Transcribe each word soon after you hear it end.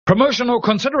Promotional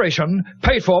consideration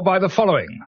paid for by the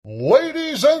following.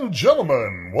 Ladies and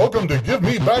gentlemen, welcome to Give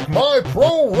Me Back My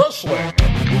Pro Wrestling.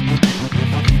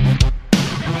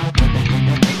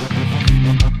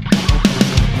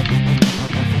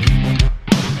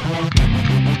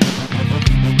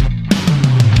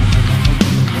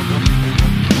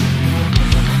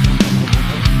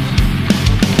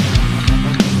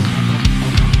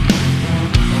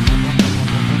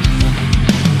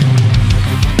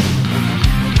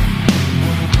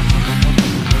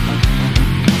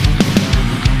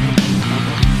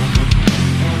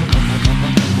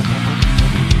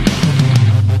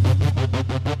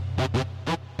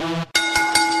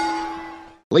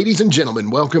 Ladies and gentlemen,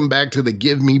 welcome back to the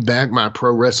Give Me Back My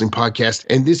Pro Wrestling podcast.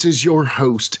 And this is your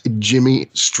host, Jimmy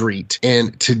Street.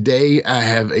 And today I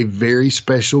have a very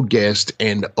special guest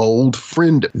and old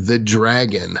friend, the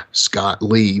Dragon, Scott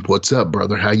Lee. What's up,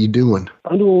 brother? How you doing?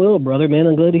 I'm doing well, brother, man.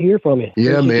 I'm glad to hear from you.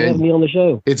 Yeah, Appreciate man. you having me on the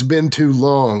show. It's been too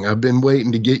long. I've been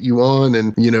waiting to get you on,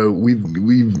 and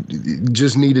we've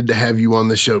just needed to have you on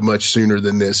the show much sooner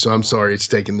than this. So I'm sorry it's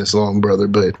taken this long, brother,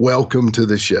 but welcome to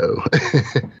the show.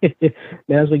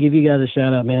 Man, I was gonna give you guys a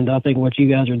shout out, man. I think what you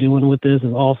guys are doing with this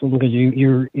is awesome because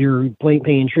you're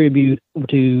paying tribute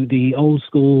to the old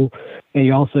school, and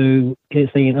you're also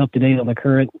staying up to date on the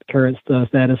current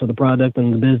status of the product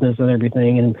and the business and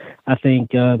everything. And I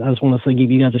think I just want to give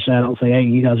you guys a shout out and say, hey,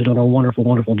 you guys are doing a wonderful,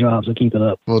 wonderful job. So keep it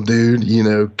up. Well, dude,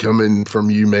 coming from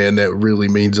you, man, that really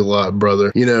means a lot,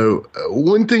 brother.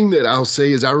 One thing that I'll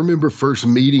say is I remember first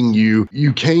meeting you.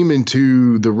 You came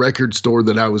into the record store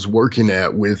that I was working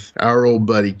at with our old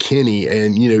buddy Kenny,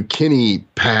 and Kenny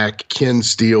Pack, Ken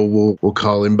Steele, we'll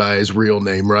call him by his real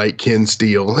name, right? Ken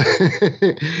Steele.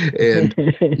 And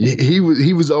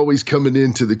he was always coming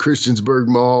into the Christiansburg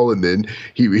Mall, and then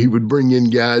he would bring in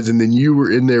guys, and then you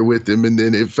were in there with him, and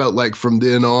then it felt like from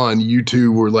then on you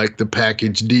two were like the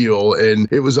package deal. And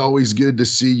it was always good to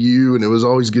see you, and it was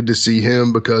always good to see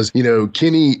him because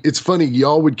Kenny, it's funny,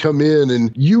 y'all would come in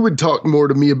and you would talk more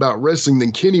to me about wrestling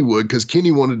than Kenny would, because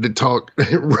Kenny wanted to talk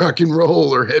rock and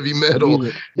roll or heavy metal.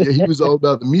 Yeah, he was all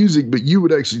about the music, but you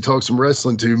would actually talk some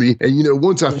wrestling to me. And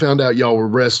once I found out y'all were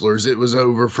wrestlers, it was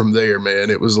over from there, man.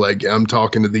 It was like I'm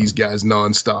talking to these guys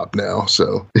nonstop now.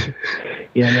 So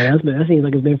yeah, man, that seems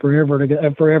like it's been forever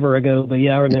ago. But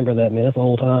yeah, I remember that, man. That's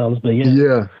old times. But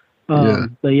yeah.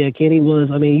 But yeah, Kenny was.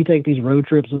 I mean, you take these road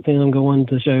trips with him, going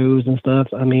to shows and stuff.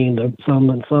 I mean, some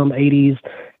 80s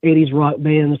rock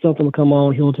band, something will come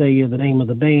on. He'll tell you the name of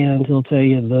the band. He'll tell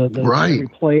you the right.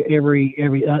 every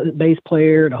bass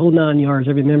player, the whole 9 yards,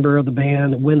 every member of the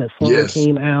band, when the song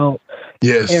came out.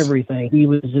 Yes. Everything. He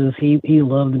was just he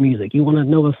loved the music. You want to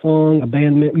know a song, a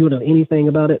band, you want to know anything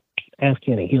about it? Ask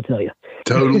Kenny. He'll tell you.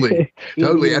 Totally.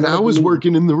 And I was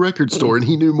working in the record store, and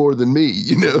he knew more than me,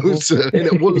 So, and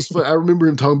it was fun. I remember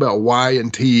him talking about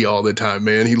Y&T all the time,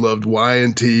 man. He loved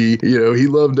Y&T. He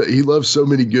loved so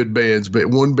many good bands, but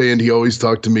one band he always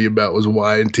talked to me about was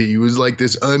Y&T. He was like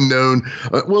this unknown,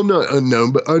 not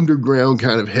unknown, but underground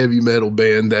kind of heavy metal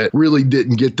band that really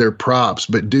didn't get their props.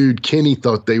 But dude, Kenny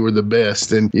thought they were the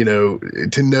best, and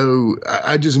to know,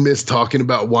 I just miss talking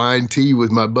about Y&T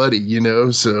with my buddy,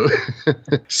 So.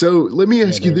 So let me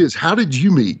ask you this. How did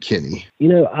you meet Kenny?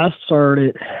 I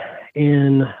started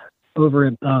over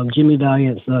at Jimmy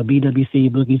Valiant's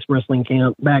BWC Boogies Wrestling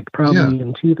Camp back probably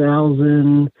in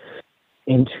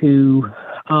 2002.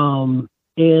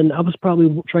 And I was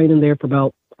probably training there for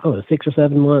about 6 or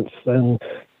 7 months, and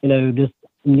just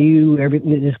knew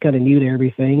everything, just kind of new to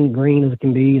everything, green as it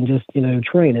can be, and just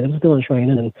training. I was still in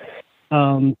training,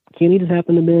 and Kenny just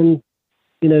happened to been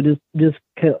just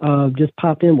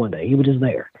popped in one day. He was just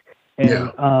there.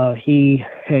 And he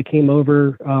had came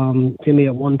over to me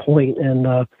at one point, and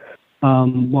while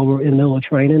we were in the middle of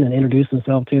training, and introduced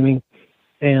himself to me.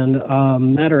 And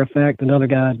matter of fact, another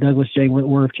guy, Douglas J.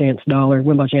 Wentworth,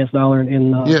 went by Chance Dollar,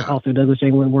 and also Douglas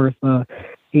J. Wentworth.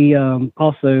 He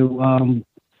also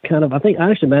I think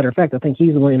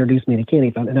he's the one who introduced me to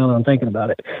Kenny, now that I'm thinking about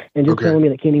it. And just telling me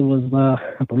that Kenny was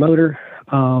a promoter,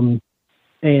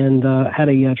 and had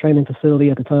a training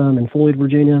facility at the time in Floyd,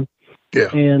 Virginia. Yeah.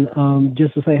 And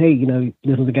just to say, hey,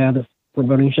 this is a guy that's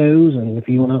promoting shows, and if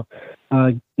you want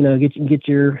to, get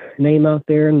your name out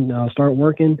there and start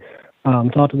working,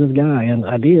 talk to this guy. And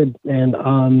I did. And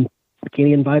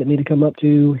Kenny invited me to come up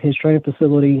to his training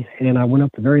facility, and I went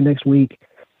up the very next week,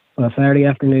 Saturday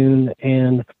afternoon,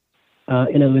 and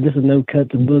this is no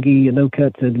cut to Boogie and no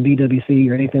cut to BWC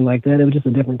or anything like that. It was just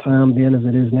a different time then as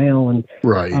it is now. And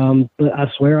right. But I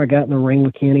swear I got in the ring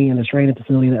with Kenny in his training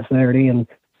facility that Saturday, and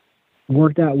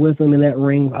worked out with him in that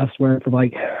ring, I swear, for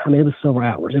like, I mean, it was several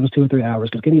hours. It was 2 or 3 hours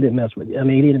because Kenny didn't mess with you. I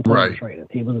mean, he didn't play the training.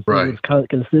 He was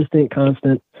consistent,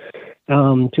 constant, 2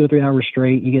 or 3 hours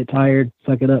straight. You get tired,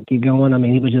 suck it up, keep going. I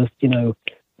mean, he was just, you know,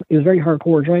 it was very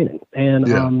hardcore training.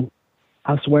 And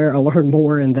I swear I learned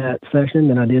more in that session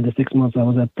than I did the 6 months I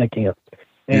was at that camp.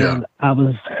 And I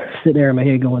was sitting there in my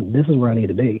head going, this is where I need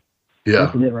to be.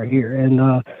 This is it right here. And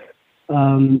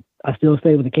I still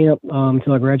stayed with the camp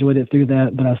until I graduated through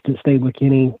that, but I still stayed with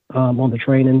Kenny on the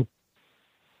training,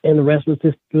 and the rest was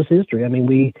history. I mean,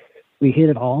 we hit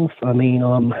it off. I mean,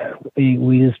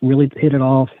 we just really hit it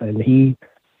off, and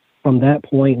from that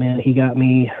point, man, he got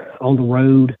me on the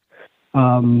road.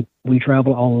 We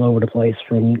traveled all over the place,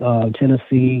 from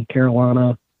Tennessee,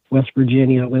 Carolina, West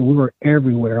Virginia. I mean, we were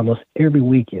everywhere, almost every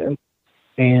weekend.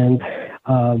 And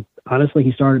honestly,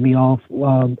 he started me off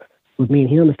with me and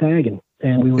him as tagging.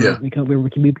 And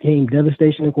we became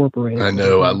Devastation Incorporated. I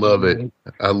know. I love it.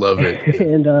 I love it.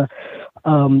 And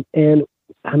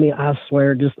I mean, I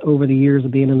swear, just over the years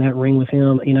of being in that ring with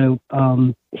him, you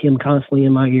know, him constantly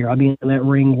in my ear. I'll be in that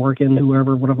ring working,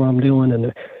 whatever I'm doing,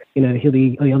 and, you know, he'll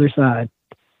be on the other side.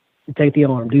 Take the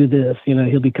arm, do this. You know,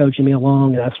 he'll be coaching me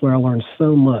along, and I swear I learned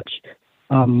so much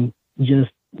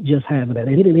just having that.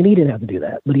 And he didn't have to do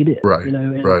that, but he did. Right. You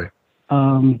know,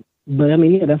 and, but I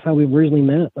mean, yeah, that's how we originally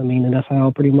met. I mean, and that's how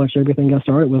pretty much everything got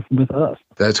started with us.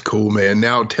 That's cool, man.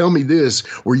 Now tell me this,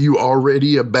 were you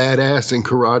already a badass in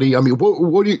karate? I mean,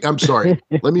 what do you, I'm sorry,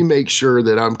 let me make sure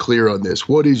that I'm clear on this.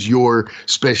 What is your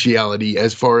specialty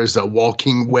as far as a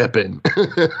walking weapon?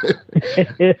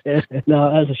 No,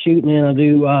 as a shoot, man,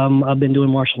 I've been doing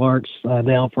martial arts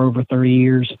now for over 30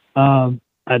 years.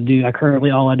 I currently,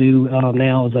 all I do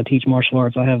now is I teach martial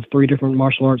arts. I have 3 different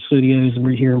martial arts studios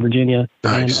here in Virginia.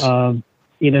 Nice. And,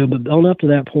 you know, but on up to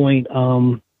that point,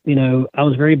 you know, I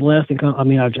was very blessed.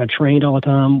 I trained all the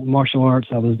time, martial arts.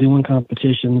 I was doing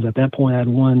competitions. At that point, I had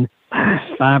won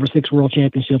 5 or 6 world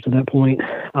championships at that point.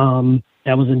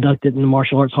 I was inducted in the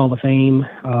Martial Arts Hall of Fame.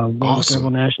 Awesome.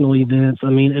 Several national events. I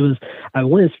mean, I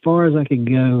went as far as I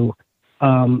could go.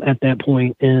 At that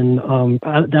point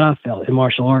that I felt in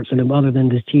martial arts, and other than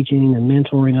just teaching and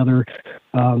mentoring other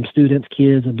students,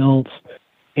 kids, adults,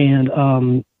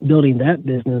 and building that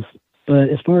business. But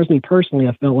as far as me personally,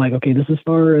 I felt like, okay, this is as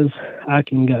far as I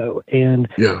can go. And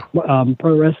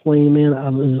pro wrestling, man, I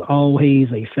was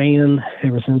always a fan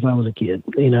ever since I was a kid.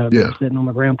 You know, sitting on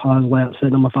my grandpa's lap,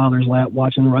 sitting on my father's lap,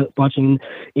 watching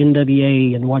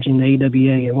NWA and watching the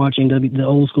AWA and watching the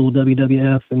old school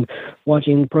WWF and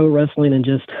watching pro wrestling, and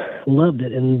just loved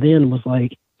it. And then was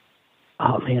like,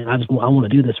 oh man, I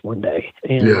want to do this one day.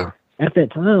 And at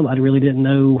that time, I really didn't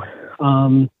know.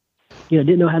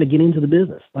 Didn't know how to get into the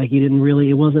business. Like, it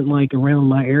wasn't like around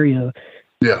my area.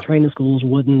 Training schools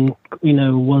wasn't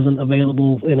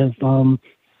available, and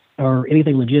or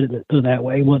anything legitimate, put it that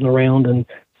way, wasn't around. And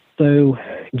so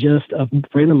just a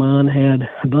buddy of mine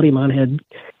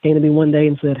came to me one day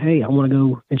and said, hey, I want to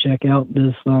go and check out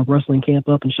this wrestling camp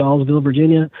up in Shawsville,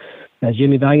 Virginia, at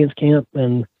Jimmy Valiant's camp.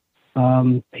 And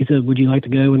he said, would you like to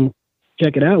go and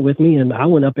check it out with me? And I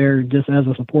went up there just as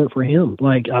a support for him.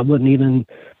 Like, I wasn't even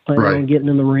planning on getting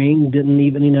in the ring. Didn't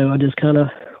even, I just kind of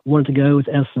wanted to go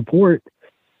as support.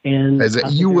 And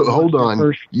you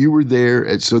were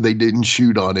there, so they didn't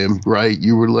shoot on him, right?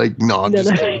 You were like, no, I'm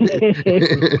just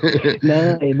kidding.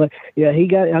 No, but yeah, he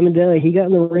got in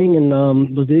the ring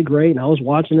and did great. And I was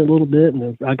watching it a little bit,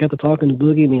 and I got to talking to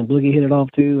Boogie. Me and Boogie hit it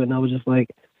off too, and I was just like,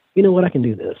 you know what, I can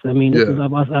do this. I mean,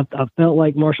 I felt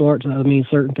like martial arts. I mean,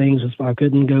 certain things, I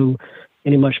couldn't go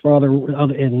any much farther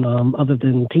other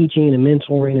than teaching and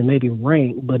mentoring and maybe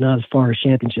rank, but not as far as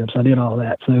championships. I did all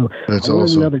that, so that's I wanted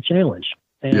awesome. another challenge,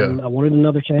 and I wanted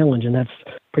another challenge, and that's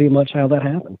pretty much how that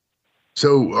happened.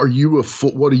 So, are you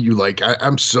what are you like?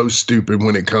 I'm so stupid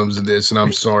when it comes to this, and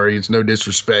I'm sorry, it's no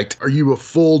disrespect. Are you a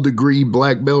full degree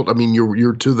black belt? I mean,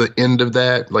 you're to the end of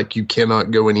that, like you cannot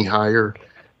go any higher.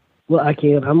 Well, I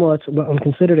can't. I'm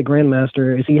considered a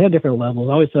grandmaster. So you have different levels.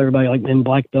 I always tell everybody, like, in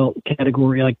black belt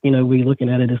category, like, we looking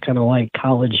at it as kind of like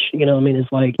college.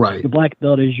 It's like the black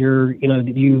belt is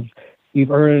you've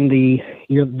earned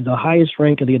you're the highest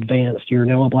rank of the advanced. You're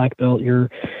now a black belt. You're,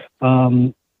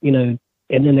 and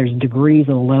then there's degrees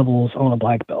and levels on a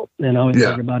black belt. And I always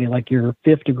tell everybody, like, your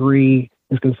 5th degree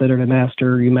is considered a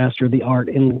master. You master the art.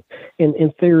 In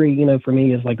theory, for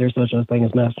me, it's like there's such a thing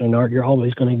as mastering art. You're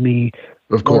always going to be,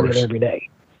 of course, every day.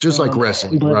 Just like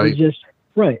wrestling, but right?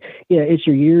 Right. Yeah, it's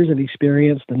your years of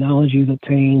experience, the knowledge you've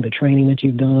obtained, the training that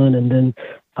you've done, and then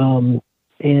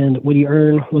and when you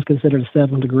earn what's considered a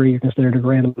 7th degree, you're considered a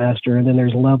grandmaster, and then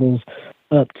there's levels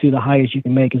up to the highest you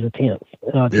can make is a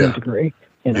 10th degree.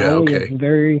 And Yeah, only okay. a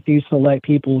very few select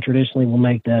people traditionally will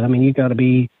make that. I mean, you've got to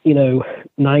be, 90s,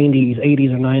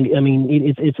 80s or 90s. I mean,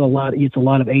 it's a lot. It's a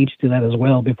lot of age to that as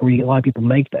well before a lot of people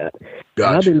make that. Gotcha.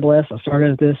 And I've been blessed. I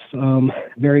started at this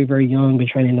very, very young, been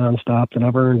training nonstop, and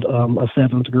I've earned a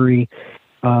 7th degree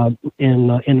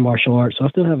in martial arts. So I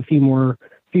still have a few more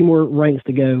ranks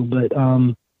to go. But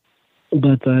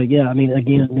yeah, I mean,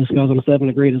 again, just because I'm a 7th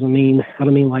degree I don't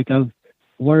mean like I've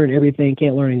learned everything,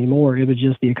 can't learn anymore. It was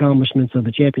just the accomplishments of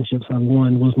the championships I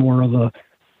won was more of a,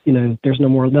 there's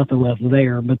nothing left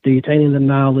there. But the attaining the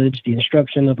knowledge, the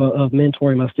instruction of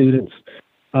mentoring my students,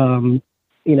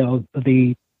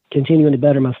 the continuing to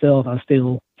better myself, I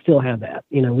still have that.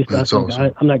 That's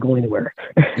awesome. I'm not going anywhere.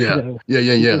 Yeah.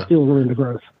 Yeah. There's still room to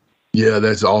growth. Yeah,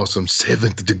 that's awesome.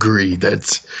 7th degree.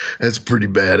 That's pretty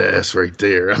badass right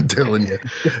there. I'm telling you.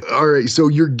 All right. So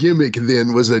your gimmick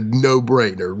then was a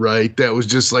no-brainer, right? That was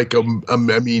just like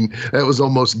that was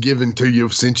almost given to you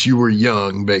since you were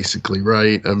young, basically,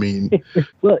 right? I mean,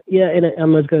 well, yeah. And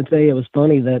I'm just going to tell you, it was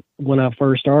funny that when I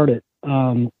first started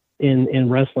in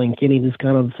wrestling, Kenny just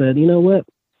kind of said, you know what?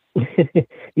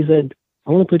 He said,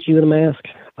 I want to put you in a mask.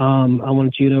 I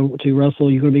want you to wrestle.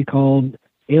 You're going to be called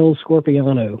El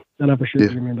Scorpiano. And I'm for sure you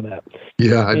remember that.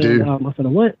 Yeah, I do. I said,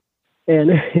 what?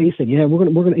 And he said, yeah, we're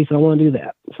gonna. He said, I want to do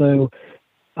that. So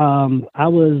I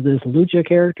was this lucha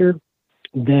character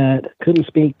that couldn't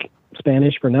speak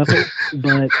Spanish for nothing,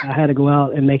 but I had to go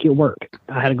out and make it work.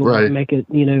 I had to go out and make it,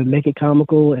 make it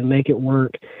comical and make it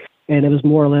work. And it was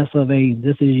more or less of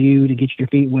this is you to get your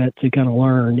feet wet to kind of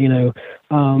learn,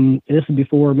 this is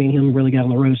before me and him really got on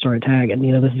the road and started tagging.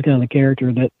 This is kind of the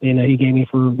character that, he gave me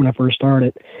for when I first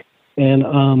started. And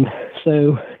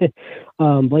so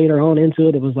later on into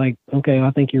it, it was like, okay,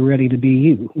 I think you're ready to be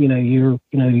you.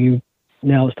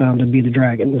 Now it's time to be the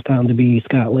Dragon. It's time to be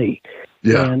Scott Lee.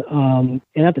 Yeah. And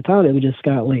at the time, it was just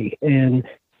Scott Lee. And,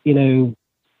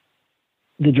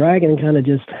 the Dragon kind of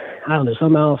just, I don't know,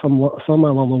 somehow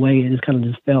along the way, it just kind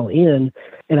of just fell in.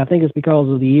 And I think it's because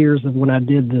of the years of when I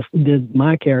did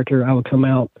my character, I would come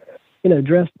out,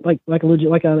 dressed like a legit,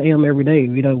 like I am every day.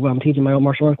 When I'm teaching my own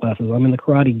martial arts classes, I'm in the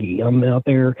karate gi. I'm out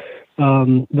there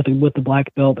with the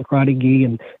black belt, the karate gi.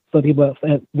 And some people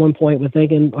at one point were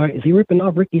thinking, all right, is he ripping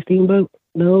off Ricky Steamboat?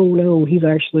 No, he's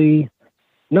actually,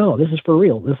 no, this is for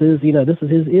real. This is, this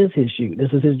is his shoot.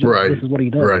 This is his job. Right. This is what he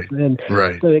does. Right. And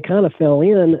right. So it kind of fell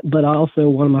in, but also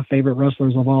one of my favorite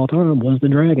wrestlers of all time was the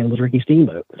Dragon, was Ricky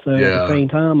Steamboat. So at the same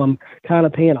time, I'm kind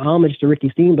of paying homage to Ricky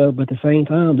Steamboat, but at the same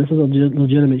time, this is a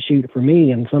legitimate shoot for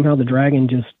me, and somehow the Dragon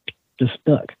just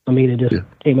stuck. I mean, it just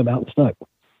came about and stuck.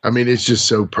 I mean, it's just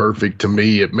so perfect to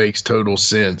me. It makes total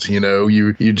sense.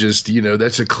 You just,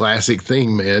 that's a classic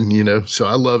thing, man, so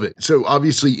I love it. So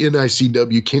obviously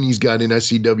NICW, Kenny's got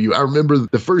NICW. I remember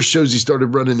the first shows he started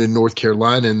running in North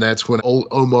Carolina, and that's when old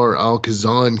Omar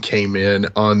Al-Kazan came in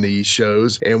on these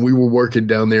shows, and we were working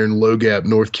down there in Low Gap,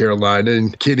 North Carolina.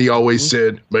 And Kenny always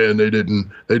said, man, they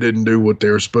didn't do what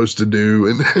they were supposed to do.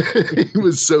 And he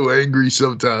was so angry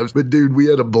sometimes, but dude, we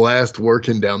had a blast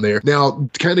working down there. Now,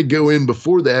 kind of go in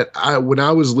before that, when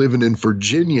I was living in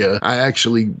Virginia, I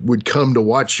actually would come to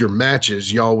watch your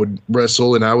matches. Y'all would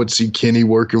wrestle, and I would see Kenny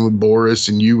working with Boris,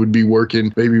 and you would be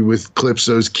working maybe with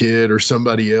Calypso's kid or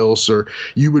somebody else, or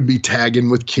you would be tagging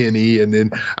with Kenny. And then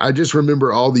I just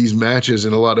remember all these matches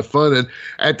and a lot of fun. And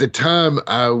at the time,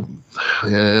 I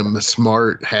am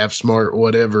smart, half smart,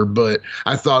 whatever, but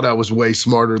I thought I was way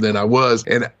smarter than I was.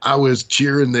 And I was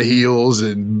cheering the heels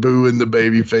and booing the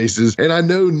baby faces. And I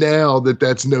know now that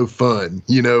that's no fun,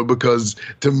 because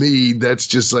to me, that's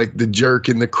just like the jerk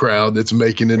in the crowd that's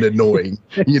making it annoying,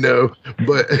 but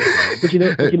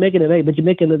you're making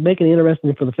it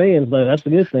interesting for the fans, though. That's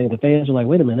the good thing. The fans are like,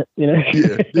 wait a minute,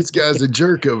 Yeah, this guy's a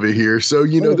jerk over here. So,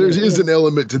 there is an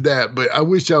element to that, but I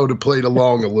wish I would have played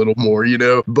along a little more,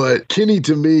 but Kenny,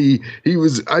 to me,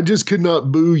 I just could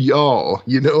not boo y'all.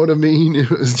 You know what I mean? It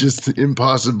was just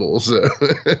impossible. So,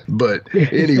 but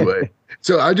anyway.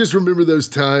 So I just remember those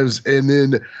times, and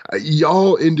then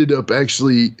y'all ended up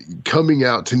actually coming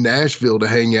out to Nashville to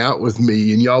hang out with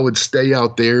me, and y'all would stay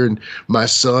out there, and my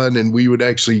son, and we would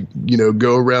actually,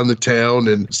 go around the town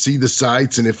and see the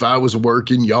sights, and if I was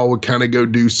working, y'all would kind of go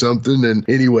do something. And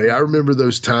anyway, I remember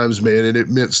those times, man, and it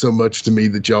meant so much to me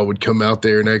that y'all would come out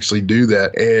there and actually do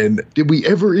that. And did we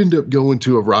ever end up going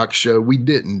to a rock show? We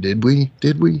didn't, did we?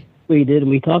 We did,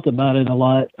 and we talked about it a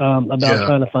lot, about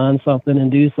trying to find something and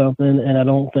do something. And I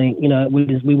don't think,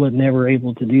 we were never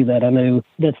able to do that. I know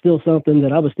that's still something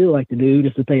that I would still like to do,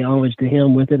 just to pay homage to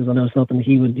him with it, as I know something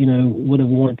he would, would have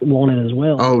wanted as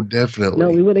well. Oh, definitely. No,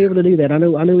 we weren't able to do that. I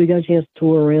know we got a chance to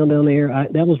tour around down there.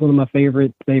 That was one of my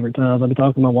favorite times. I've been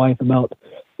talking to my wife about,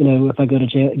 if I get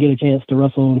a chance to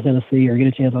wrestle in Tennessee or get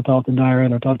a chance to talk to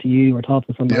Dyron or talk to you or talk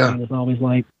to somebody, and it's always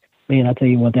like, man, I tell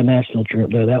you what, that Nashville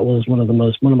trip, though, that was one of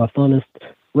my funnest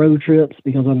road trips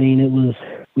because,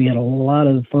 we had a lot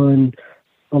of fun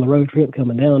on the road trip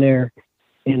coming down there,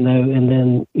 and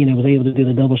then, was able to do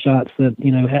the double shots that,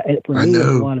 for me, it was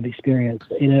a lot of experience,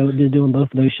 just doing both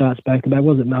of those shots back to back.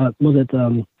 What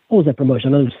was that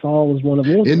promotion? I know Saul was one of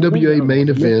them. NWA main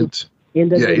event.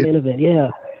 NWA main event, yeah.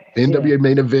 NWA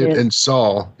main event and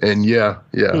Saul, and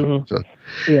Mm-hmm. So,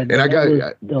 and I got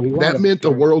that meant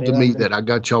the world to me that I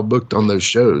got y'all booked on those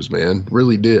shows, man.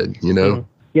 Really did, Mm-hmm.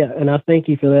 Yeah, and I thank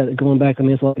you for that. Going back,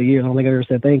 it's a lot of years. I don't think I ever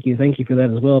said thank you. Thank you for that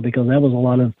as well, because that was a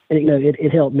lot of,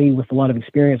 it helped me with a lot of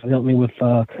experience. It helped me with,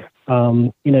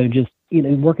 just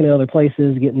working in other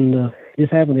places,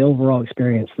 just having the overall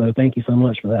experience. So thank you so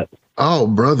much for that. Oh,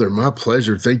 brother, my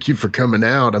pleasure. Thank you for coming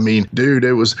out. I mean, dude,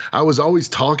 I was always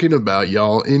talking about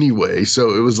y'all anyway.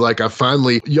 So it was like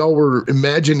y'all were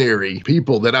imaginary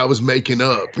people that I was making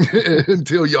up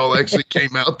until y'all actually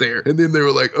came out there. And then they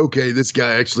were like, okay, this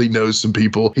guy actually knows some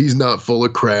people. He's not full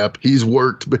of crap. He's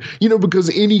worked, but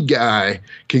because any guy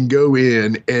can go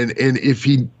in and if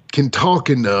he can talk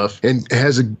enough and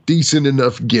has a decent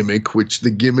enough gimmick, which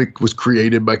the gimmick was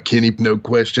created by Kenny, no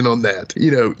question on that.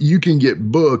 You can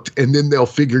get booked and then they'll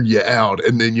figure you out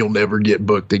and then you'll never get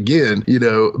booked again,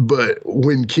 But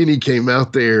when Kenny came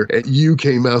out there and you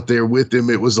came out there with him,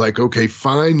 it was like, okay,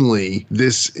 finally,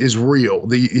 this is real.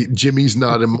 Jimmy's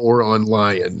not a moron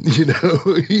lion,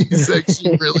 He's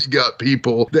actually really got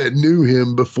people that knew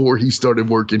him before he started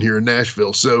working here in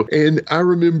Nashville. So, and I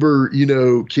remember,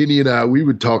 Kenny and I, we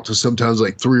would talk to sometimes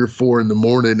like 3 or 4 in the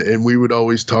morning, and we would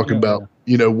always talk about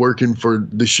working for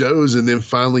the shows, and then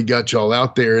finally got y'all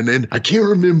out there. And then I can't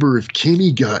remember if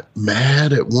Kenny got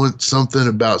mad at something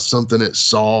about something at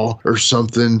Saw or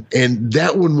something, and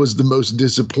that one was the most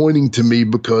disappointing to me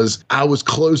because I was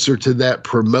closer to that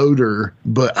promoter,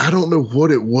 but I don't know what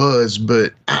it was,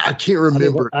 but I can't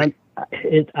remember. I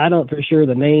don't for sure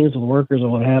the names of the workers or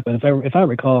what happened. If I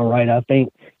recall right, I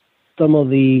think some of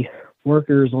the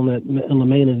workers on the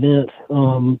main event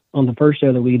on the first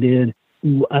show that we did,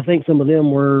 I think some of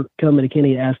them were coming to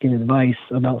Kenny asking advice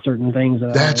about certain things.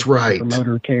 That's right. The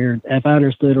promoter cared. If I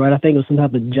understood right, I think it was some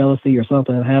type of jealousy or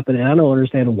something that happened. And I don't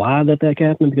understand why that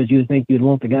happened, because you'd think you'd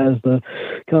want the guys to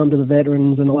come to the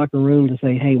veterans in the locker room to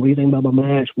say, hey, what do you think about my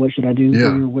match? What should I do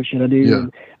here? What should I do? Yeah.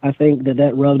 And I think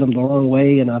that rubbed them the wrong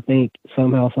way. And I think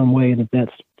somehow, some way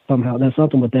that's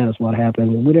something with that is what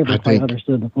happened. We never quite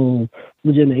understood the full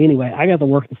legitimate. Anyway, I got to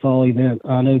work the Fall event.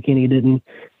 I know Kenny didn't,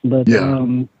 but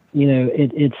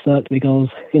it sucked because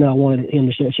I wanted him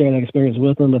to share that experience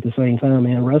with him. But at the same time,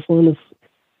 man, wrestling is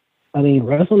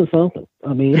something.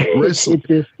 I mean, it's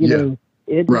just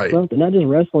it's something. Not just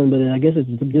wrestling, but I guess it's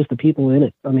just the people in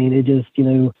it. I mean, it just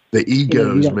the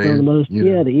egos, man. The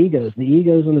egos. The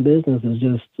egos in the business is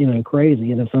just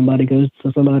crazy. And if somebody goes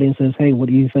to somebody and says, "Hey, what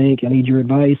do you think? I need your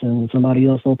advice," and somebody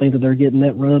else don't think that they're getting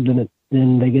that rubbed,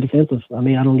 then they get offensive. I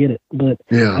mean, I don't get it. But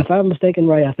if I'm mistaken,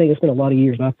 right, I think it's been a lot of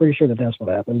years. But I'm pretty sure that's what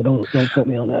happened. But don't quote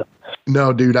me on that.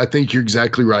 No, dude, I think you're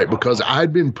exactly right, because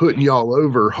I'd been putting y'all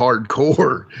over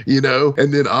hardcore,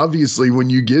 and then obviously when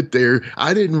you get there,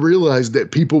 I didn't realize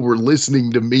that people were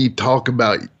listening to me talk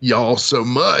about y'all so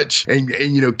much. And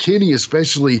Kenny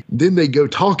especially, then they go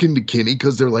talking to Kenny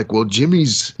because they're like, well,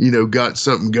 Jimmy's, got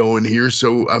something going here,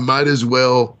 so I might as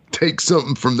well take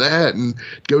something from that and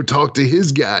go talk to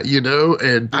his guy,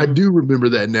 and I do remember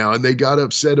that now, and they got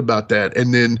upset about that.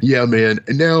 And then, man,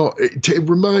 now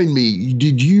remind me,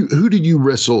 who did you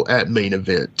wrestle at main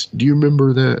event? Do you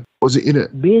remember that? Was it in a...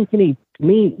 Me and Kenny,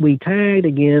 we tagged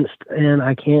against, and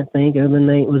I can't think of the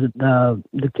name, was it the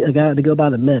guy to go by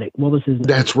the Medic? What was his name?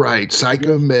 That's right,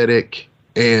 Psycho Medic,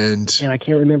 and I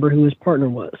can't remember who his partner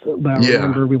was, but I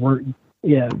remember we weren't,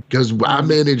 because I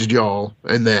managed y'all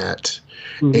and that.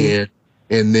 Mm-hmm.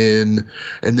 And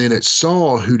then at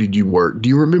Saw, who did you work? Do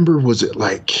you remember? Was it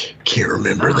can't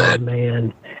remember that.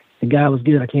 Man, the guy was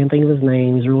good. I can't think of his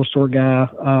name. He's a real short guy.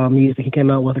 He came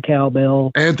out with a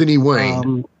cowbell. Anthony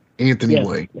Wayne.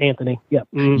 Wayne. Anthony. Yep.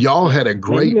 Mm-hmm. Y'all had a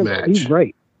great match. He's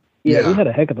great. Yeah, we had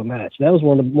a heck of a match. That was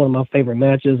one of my favorite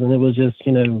matches, and it was just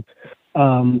to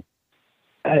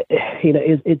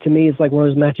me, it's like one of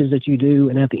those matches that you do,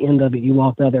 and at the end of it, you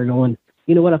walked out there going,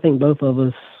 you know what? I think both of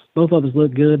us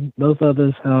looked good. Both of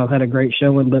us had a great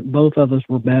showing, but both of us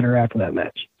were better after that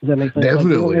match. Does that make sense?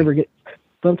 Definitely.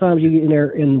 Sometimes you get in there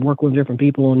and work with different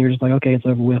people, and you're just like, okay, it's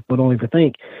over with, but don't ever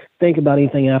think think about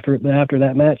anything after it, but after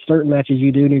that match, certain matches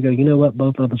you do, and you go, you know what,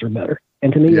 both of us are better.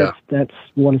 And to me, that's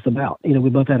what it's about. You know, we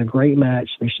both had a great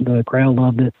match. The crowd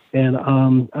loved it, and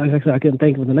I couldn't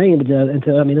think of the name until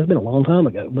it's been a long time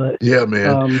ago. But yeah,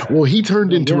 man. Well, he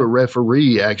turned into a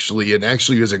referee actually, and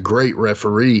actually is a great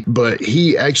referee. But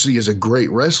he actually is a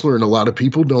great wrestler, and a lot of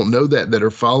people don't know that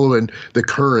are following the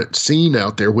current scene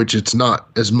out there, which it's not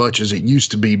as much as it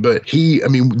used to be. But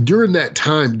during that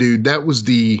time, dude, that was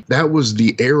the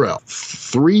era.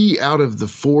 3 out of the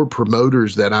 4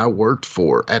 promoters that I worked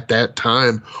for at that time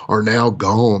are now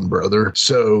gone, brother.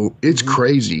 So it's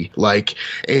crazy. Like,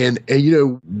 and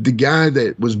the guy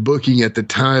that was booking at the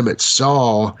time at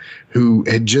Saw, who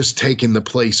had just taken the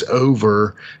place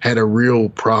over, had a real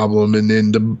problem. And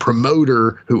then the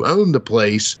promoter who owned the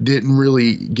place didn't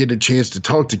really get a chance to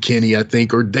talk to Kenny, I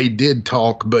think, or they did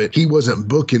talk, but he wasn't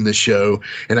booking the show.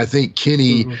 And I think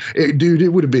Kenny, dude, it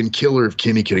would have been killer if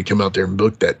Kenny could have come out there and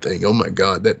booked that thing. Oh my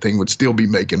God, that thing would still be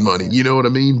making money. You know what I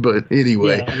mean? But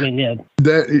anyway,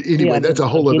 that's a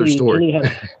whole other story.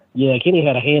 Kenny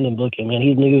had a hand in booking, man.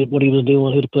 He knew what he was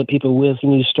doing, who to put people with. He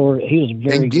knew story. He was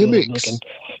very good at booking.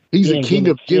 He's a king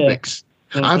of gimmicks.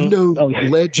 I've known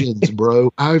legends,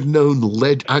 bro. I've known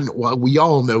we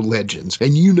all know legends,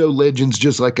 and you know legends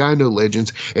just like I know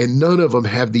legends, and none of them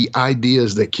have the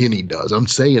ideas that Kenny does. I'm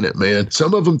saying it, man.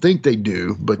 Some of them think they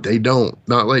do, but they don't.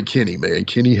 Not like Kenny, man.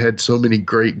 Kenny had so many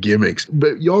great gimmicks.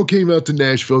 But y'all came out to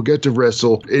Nashville, got to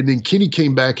wrestle, and then Kenny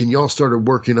came back, and y'all started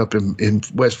working up in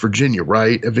West Virginia,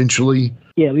 right? Eventually.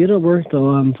 Yeah, we had worked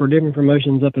for different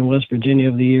promotions up in West Virginia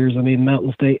over the years. I mean,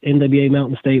 Mountain State, NWA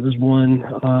Mountain State was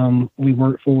one we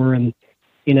worked for, and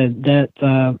we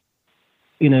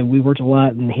worked a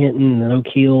lot in Hinton and Oak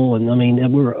Hill,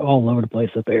 and we were all over the place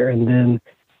up there. And then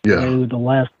the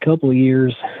last couple of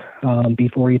years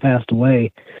before he passed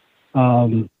away,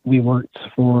 we worked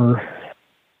for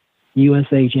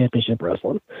USA Championship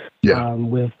Wrestling.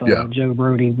 With Joe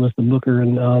Brody was the booker,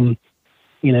 and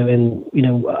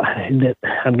that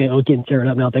I'm getting teared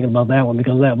up now thinking about that one,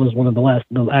 because that was one of the last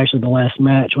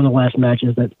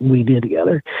matches that we did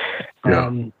together.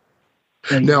 Now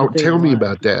tell me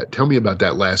about that. Tell me about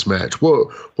that last match.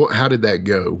 How did that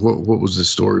go? What was the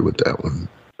story with that one?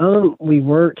 We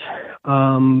worked.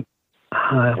 I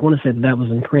want to say that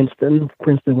was in Princeton,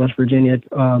 West Virginia,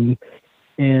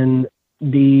 and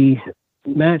the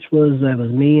match was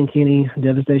me and Kenny,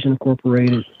 Devastation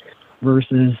Incorporated,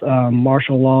 versus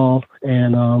Martial Law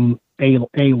and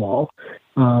AWOL.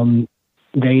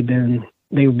 They've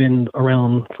been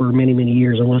around for many, many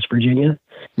years in West Virginia.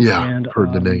 Yeah, and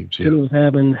heard the names. Yeah,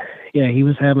 he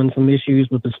was having some issues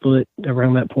with his foot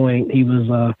around that point. He was,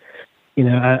 I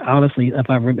honestly, if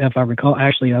I recall,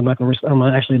 actually, I'm not going to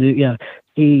actually do. Yeah,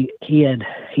 he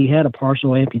had a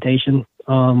partial amputation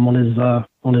on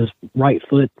his right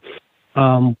foot.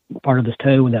 Part of his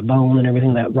toe with that bone and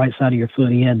everything, that right side of your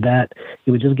foot, he had that.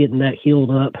 He was just getting that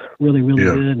healed up really, really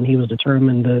good, and he was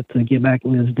determined to get back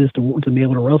in his disc to be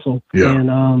able to wrestle. Yeah.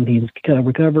 And he's kind of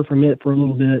recovered from it for a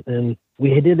little bit, and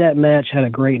we did that match, had a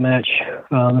great match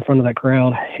in front of that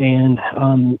crowd, and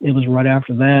it was right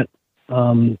after that,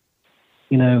 the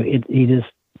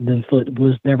foot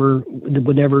would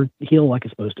never heal like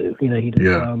it's supposed to. He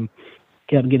just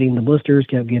kept getting the blisters,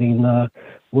 kept getting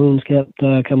wounds kept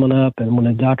coming up, and when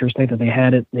the doctors think that they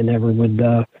had it, they never would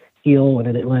heal,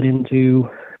 and it led into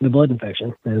the blood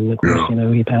infection. And of course,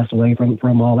 he passed away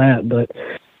from all that. But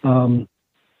the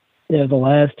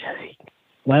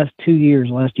last 2 years,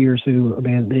 last year or two,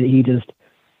 man, he just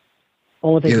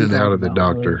only thing in and out of the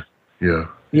doctor.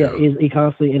 He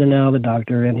constantly in and out of the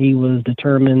doctor, and he was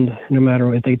determined, no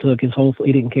matter if they took his whole,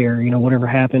 he didn't care. Whatever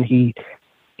happened, he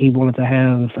wanted to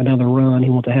have another run. He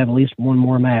wanted to have at least one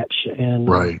more match, and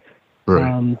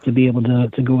to be able to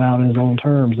go out on his own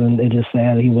terms. And it's just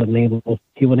sad he wasn't able to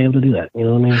do that. You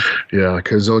know what I mean? Yeah,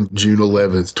 because on June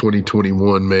 11th,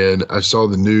 2021, man, I saw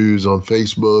the news on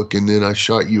Facebook, and then I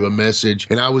shot you a message,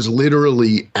 and I was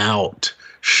literally out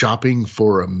shopping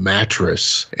for a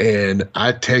mattress, and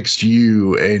I text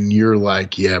you, and you're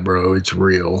like, yeah, bro, it's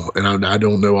real. And I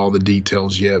don't know all the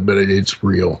details yet, but it's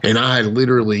real. And I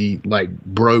literally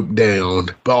broke down,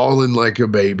 bawling like a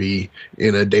baby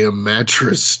in a damn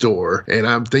mattress store. And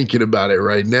I'm thinking about it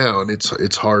right now, and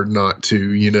it's hard not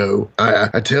to.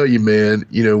 I tell you, man,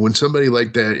 when somebody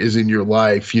like that is in your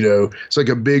life, it's like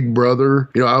a big brother.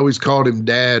 I always called him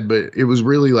dad, but it was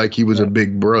really like he was a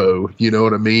big bro. You know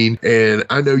what I mean? And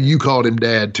I know you called him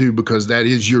dad too, because that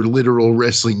is your literal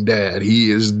wrestling dad.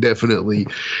 He is definitely,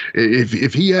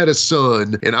 if he had a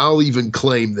son, and I'll even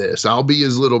claim this, I'll be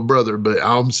his little brother, but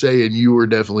I'm saying you were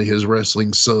definitely his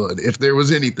wrestling son, if there was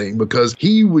anything, because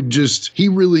he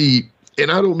really And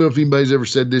I don't know if anybody's ever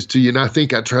said this to you, and I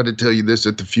think I tried to tell you this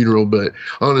at the funeral, but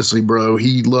honestly, bro,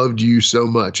 he loved you so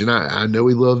much. And I know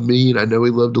he loved me, and I know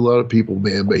he loved a lot of people,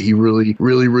 man, but he really,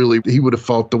 really, really, he would have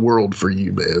fought the world for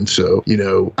you, man. So,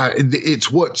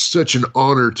 it's such an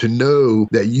honor to know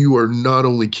that you are not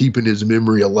only keeping his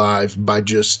memory alive by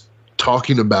just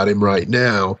talking about him right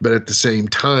now, but at the same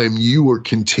time, you are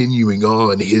continuing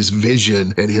on his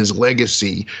vision and his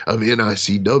legacy of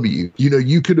NICW.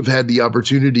 You could have had the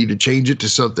opportunity to change it to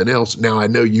something else. Now, I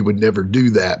know you would never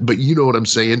do that, but you know what I'm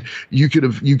saying? You could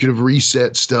have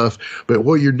reset stuff, but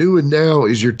what you're doing now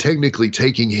is you're technically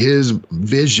taking his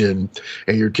vision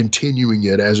and you're continuing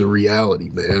it as a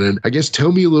reality, man. And I guess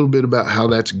tell me a little bit about how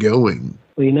that's going.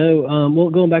 Well,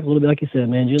 going back a little bit, like you said,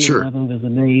 man, June 11th is a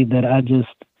day that I just,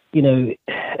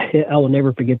 I will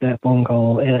never forget that phone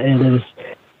call. And it was,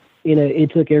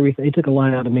 it took everything. It took a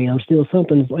lot out of me. I'm still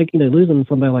something like, losing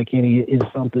somebody like Kenny is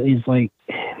something. Is like,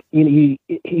 he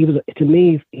was, to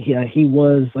me, he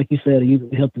was, like you said, you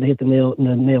helped to hit the nail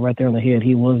right there on the head.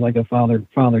 He was like a father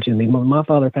to me. When my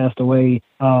father passed away,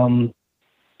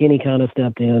 Kenny kind of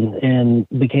stepped in and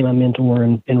became a mentor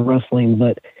in wrestling.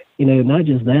 But not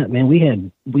just that, man.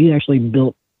 We actually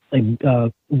built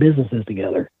businesses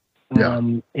together. Yeah.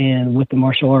 And with the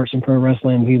martial arts and pro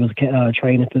wrestling, he was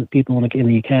training people in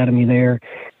the academy there,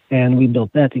 and we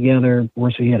built that together. Of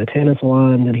course, we had a tennis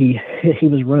salon that he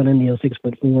was running, 6'4",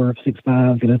 6'5",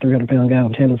 300-pound guy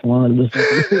on tennis salon. It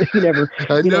was he never.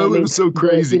 I know, it was so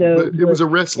crazy, but it was a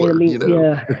wrestler.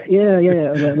 Yeah.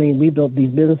 I mean, we built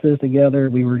these businesses together.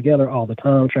 We were together all the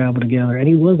time, traveled together, and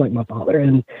he was like my father.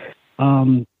 And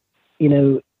one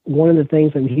of the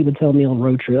things that he would tell me on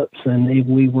road trips, and if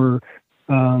we were.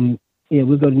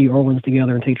 We'd go to New Orleans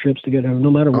together and take trips together. No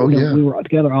matter what, we were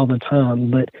together all the time.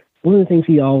 But one of the things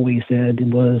he always said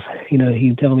was,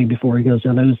 he'd tell me before he goes,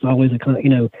 I know it's always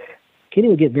Kenny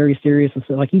would get very serious and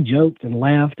so, like, he joked and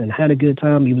laughed and had a good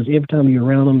time. Every time you were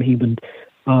around him, he would,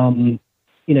 he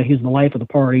was the life of the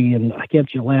party, and I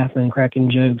kept you laughing and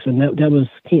cracking jokes, and that was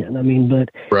Ken. I mean, but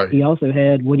right. He also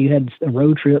had, when you had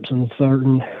road trips and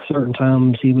certain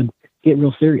times, he would get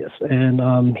real serious,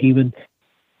 and he would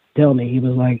tell me, he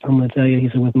was like, I'm going to tell you, he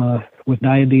said, with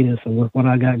diabetes and with what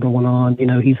I got going on,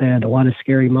 he's had a lot of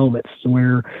scary moments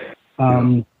where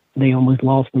they almost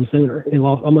lost him sooner. They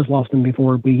almost lost him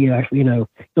before we actually, you know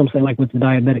what I'm saying, like with the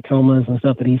diabetic comas and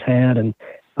stuff that he's had. And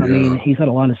I mean, he's had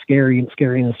a lot of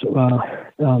scariness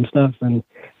stuff. And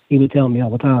he would tell me all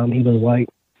the time, he was like,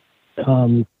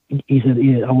 he said,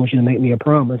 I want you to make me a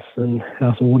promise. And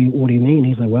I said, what do you mean?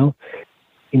 He said, well,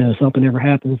 something ever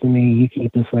happens to me, you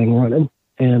keep this thing running.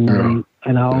 And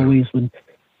I always would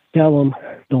tell them,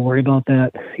 don't worry about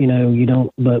that. You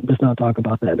don't, but let's not talk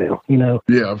about that now,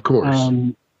 Yeah, of course.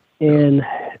 And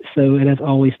that's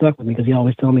always stuck with me, because he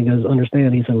always told me, he goes,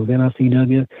 understand, he said, with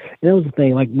NICW. And that was the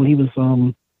thing, like when he was,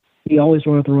 he always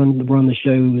wanted to run the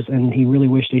shows, and he really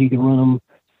wished that he could run them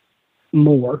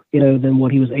more, than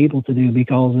what he was able to do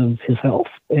because of his health.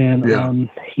 And me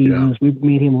and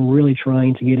him were really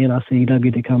trying to get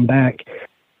NICW to come back.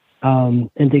 And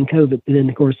then COVID, and then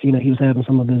of course, he was having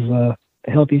some of his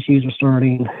health issues were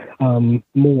starting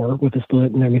more with his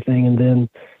foot and everything, and then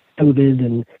COVID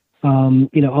and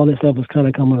all that stuff was kind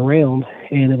of coming around,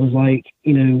 and it was like,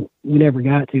 we never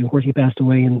got to. Of course, he passed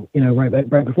away, and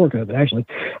right before COVID, actually.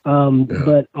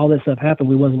 But all that stuff happened.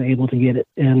 We wasn't able to get it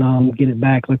and get it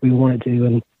back like we wanted to,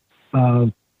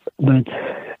 and but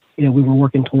we were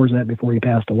working towards that before he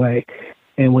passed away.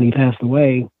 And when he passed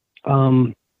away,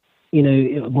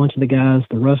 a bunch of the guys,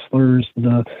 the wrestlers,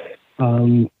 the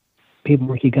people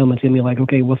were keep coming to me like,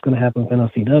 okay, what's going to happen with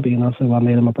NICW? And I said, well, I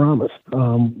made him a promise.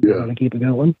 We're going to keep it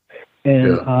going.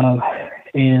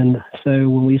 And so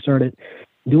when we started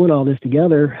doing all this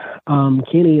together,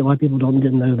 Kenny, a lot of people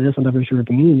didn't know this. I'm not very sure if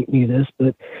you knew this,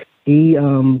 but he,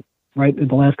 right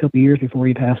the last couple of years before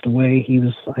he passed away, he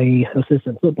was a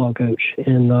assistant football coach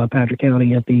in Patrick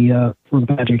County for the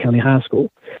Patrick County High School.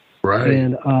 Right.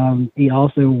 And he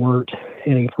also worked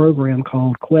in a program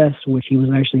called Quest, which he was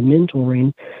actually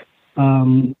mentoring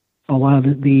a lot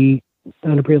of the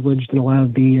underprivileged and a lot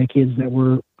of the kids that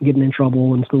were getting in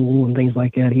trouble in school and things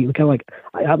like that. He was kind of like,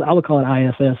 I would call it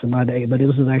ISS in my day, but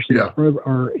this is actually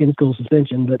or in-school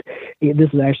suspension, but this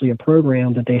is actually a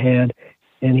program that they had,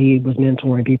 and he was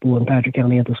mentoring people in Patrick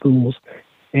County at the schools.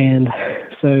 And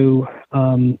so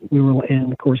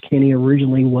and of course, Kenny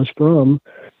originally was from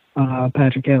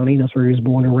Patrick County. That's where he was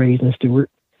born and raised in Stewart.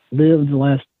 Lived the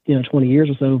last 20 years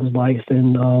or so of his life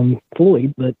in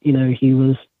Floyd, but he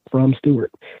was from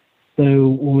Stewart. So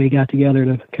when we got together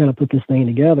to kind of put this thing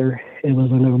together, it was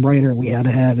a no-brainer. We had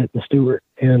to have it in Stewart.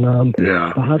 And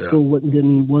the high school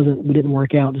didn't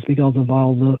work out just because of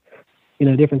all the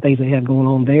different things they had going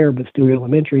on there. But Stewart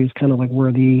Elementary is kind of like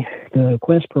where the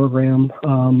Quest program,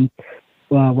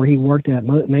 where he worked at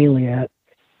mainly at,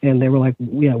 and they were like,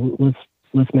 yeah,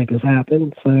 let's make this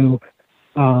happen. So,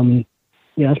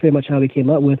 that's pretty much how we came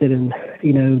up with it. And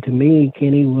to me,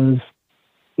 Kenny was,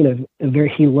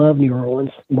 he loved New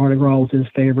Orleans. Mardi Gras was his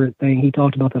favorite thing. He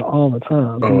talked about that all the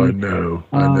time. Oh, I know.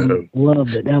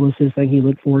 Loved it. That was his thing. He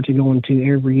looked forward to going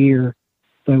to every year.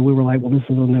 So we were like, well, this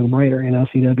is a no-brainer.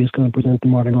 NICW is going to present the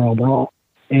Mardi Gras Brawl.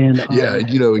 And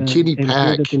Kenny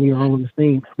Pack, the New Orleans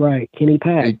theme, right? Kenny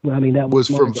Pack. That was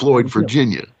from Floyd,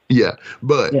 Virginia. Yeah,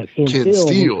 but Ken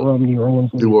Steele from New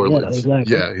Orleans.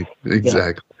 Yeah,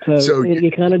 exactly. Yeah. So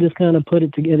it kind of put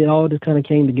it together. It all just kind of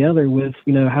came together with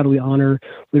how do we honor?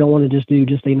 We don't want to just do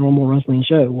a normal wrestling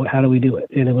show. How do we do it?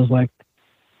 And it was like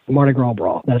Mardi Gras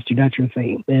Brawl. That's your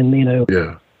theme. And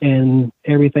and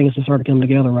everything just started coming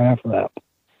together right after that.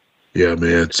 Yeah,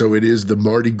 man. So it is the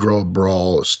Mardi Gras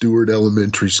Brawl, Stewart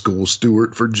Elementary School,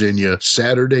 Stewart, Virginia,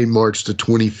 Saturday, March the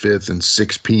 25th and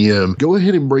 6 p.m. Go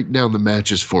ahead and break down the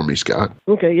matches for me, Scott.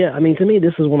 Okay, yeah. To me,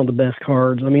 this is one of the best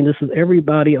cards. This is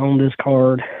everybody on this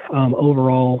card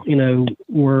overall,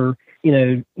 were,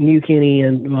 knew Kenny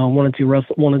and wanted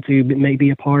to maybe be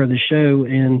a part of the show.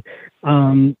 And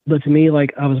but to me,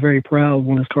 I was very proud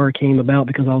when this card came about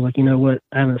because I was like, you know what,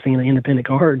 I haven't seen an independent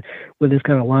card with this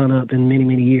kind of lineup in many,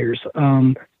 many years.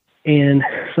 And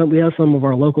we have some of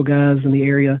our local guys in the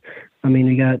area.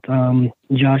 We got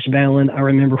Josh Vallon. I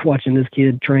remember watching this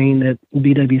kid train at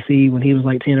BWC when he was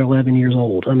like 10 or 11 years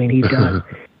old. He's got,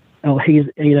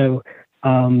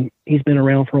 he's been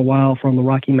around for a while from the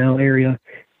Rocky Mount area,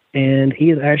 and he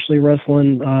is actually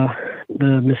wrestling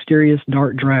the mysterious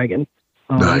Dark Dragon.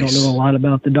 Nice. I don't know a lot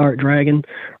about the Dark Dragon.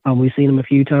 We've seen him a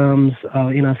few times,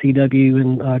 NICW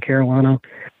in Carolina,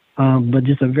 but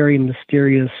just a very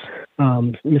mysterious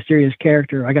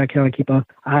character. I got to kind of keep an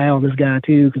eye on this guy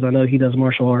too because I know he does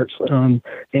martial arts, and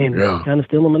kind of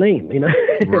steal him a name,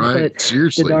 Right?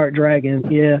 Seriously, the Dark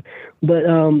Dragon, yeah. But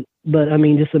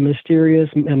just a mysterious.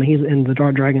 The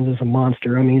Dark Dragon's just a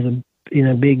monster. He's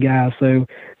a big guy. So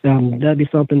that'd be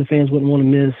something the fans wouldn't want to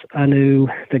miss. I knew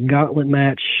the gauntlet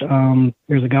match.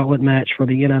 There's a gauntlet match for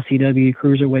the NICW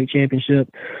Cruiserweight Championship.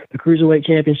 The Cruiserweight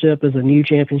Championship is a new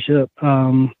championship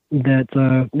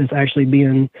that is actually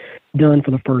being done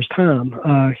for the first time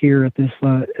here at this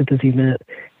event.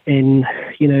 And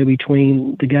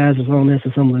between the guys that's on this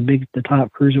and some of the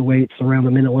top cruiserweights around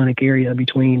the Mid-Atlantic area,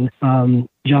 between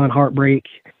John Heartbreak,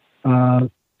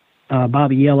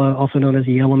 Bobby Yella, also known as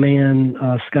the Yellow Man,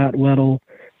 Scott Weddle,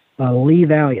 Lee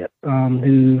Valiant,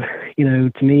 who,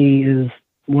 to me is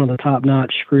one of the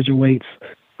top-notch cruiserweights.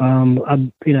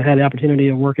 I've, had the opportunity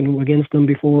of working against him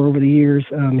before over the years.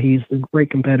 He's a great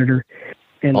competitor.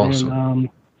 And awesome.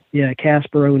 then,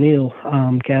 Casper O'Neill.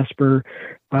 Casper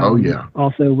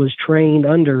also was trained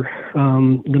under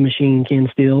the Machine Ken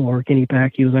Steele or Kenny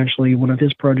Pack. He was actually one of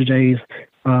his proteges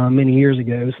many years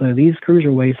ago. So these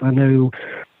cruiserweights, I know,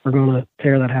 are going to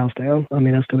tear that house down.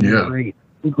 That's going to be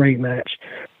a great match.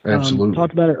 Absolutely.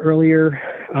 Talked about it earlier.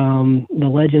 The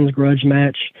Legends Grudge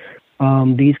match.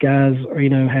 These guys,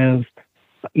 have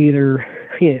either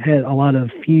had a lot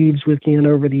of feuds with Ken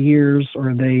over the years,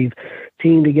 or they've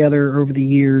teamed together over the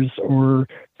years, or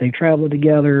they traveled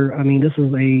together. This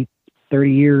is a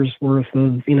 30 years worth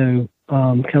of, kind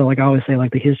of like I always say,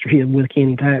 like the history with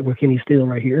Kenny Pack, with Kenny Steele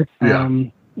right here. Yeah.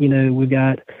 We've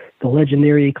got the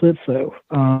legendary Eclipso,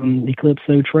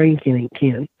 Eclipso train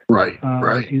Ken. Right.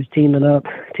 Who's teaming up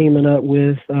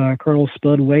with Colonel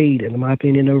Spud Wade. And in my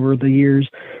opinion, over the years,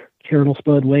 Colonel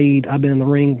Spud Wade, I've been in the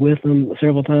ring with him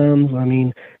several times.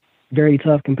 Very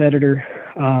tough competitor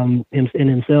in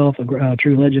himself, a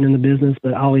true legend in the business.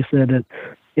 But I always said that,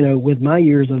 with my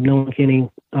years of knowing Kenny,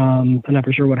 I'm not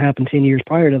for sure what happened 10 years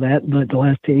prior to that, but the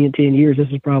last 10 years, this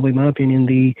is probably, in my opinion,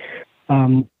 the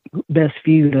best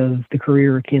feud of the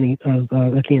career of Ken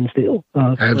Steele.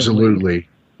 Absolutely.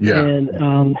 Yeah.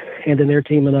 And then they're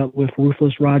teaming up with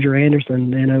Ruthless Roger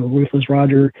Anderson, and Ruthless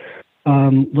Roger,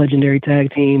 legendary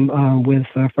tag team with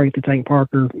Frank the Tank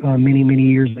Parker many, many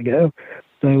years ago.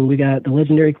 So we got the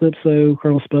legendary Calypso,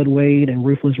 Colonel Spud Wade, and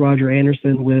Ruthless Roger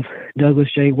Anderson with Douglas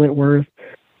J. Wentworth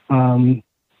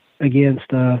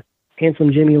against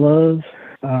Handsome Jimmy Love,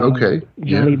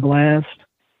 Johnny Blast,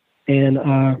 and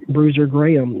Bruiser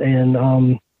Graham, and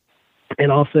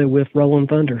also with Rolling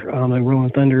Thunder.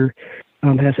 Rolling Thunder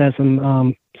has had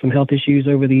some health issues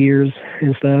over the years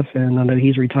and stuff, and I know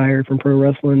he's retired from pro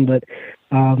wrestling, but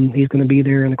he's going to be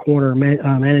there in the corner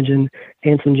managing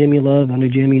Handsome Jimmy Love. I know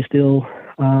Jimmy's still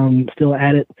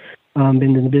at it,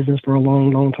 been in the business for a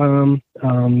long, long time.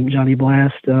 Johnny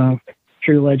Blast,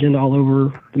 true legend all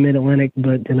over the Mid-Atlantic,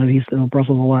 but he's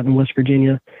wrestled a lot in West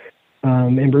Virginia.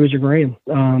 And Bruiser Graham.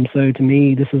 So to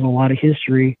me, this is a lot of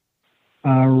history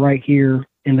right here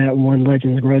in that one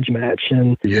Legends grudge match.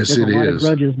 And yes, it is.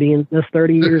 That's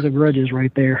 30 years of grudges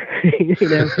right there,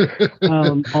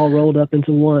 all rolled up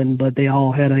into one, but they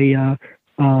all had a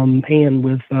hand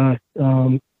with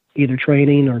either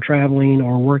training or traveling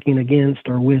or working against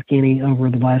or with Kenny over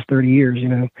the last 30 years,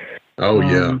 Oh,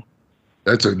 yeah.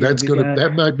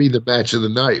 That might be the match of the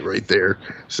night right there.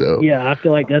 So yeah, I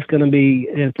feel like that's going to be,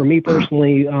 for me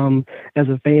personally, as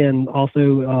a fan,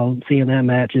 also seeing that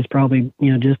match is probably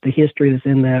just the history that's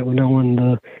in that, with knowing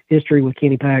the history with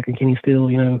Kenny Pack and Kenny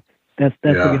Steele. That's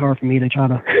going to be hard for me to try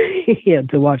to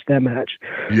to watch that match.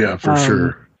 Yeah, for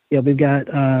sure. Yeah, we've got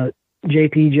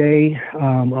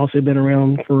JPJ, also been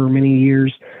around for many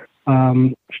years.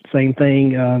 Same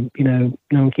thing,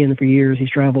 known Ken for years. He's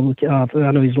traveled, I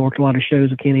know he's worked a lot of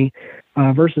shows with Kenny,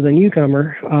 versus a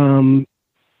newcomer,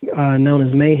 known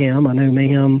as Mayhem. I know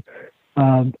Mayhem,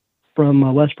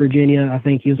 from West Virginia. I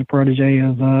think he was a protege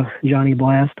of, Johnny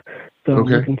Blast. So I'm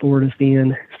looking forward to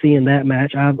seeing that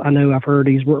match. I know I've heard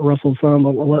he's wrestled some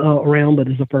around, but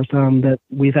it's the first time that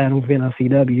we've had him with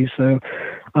NICW. So,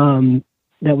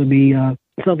 that would be,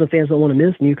 something fans don't want to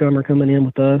miss, newcomer coming in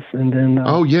with us. And then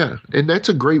oh yeah, and that's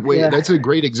a great way. That's a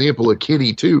great example of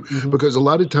Kenny too, because a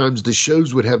lot of times the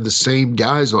shows would have the same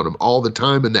guys on them all the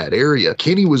time in that area.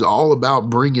 Kenny was all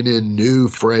about bringing in new,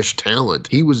 fresh talent.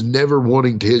 He was never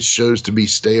wanting his shows to be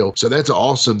stale. So that's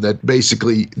awesome. That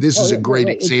basically this is a great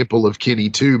example of Kenny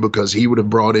too, because he would have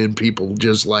brought in people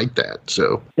just like that.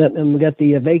 So and we got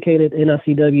the vacated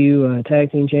NICW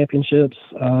tag team championships.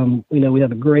 We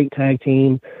have a great tag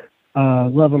team.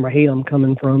 Love them or hate them,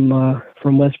 coming from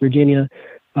West Virginia,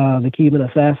 the Cuban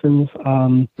Assassins.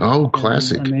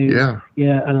 Classic.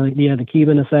 The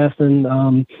Cuban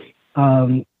Assassin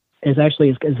is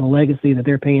a legacy that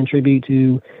they're paying tribute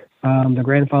to their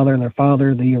grandfather and their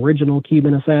father, the original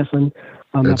Cuban Assassin.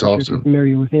 That's awesome. You're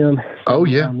familiar with him? Oh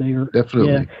yeah,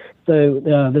 definitely. Yeah. So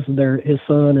this is his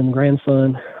son and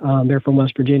grandson. They're from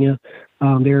West Virginia.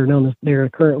 They're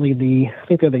currently the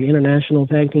international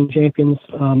tag team champions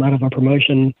out of a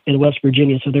promotion in West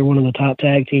Virginia. So they're one of the top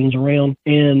tag teams around,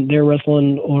 and they're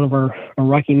wrestling one of our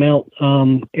Rocky Mount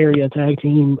area tag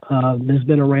team that's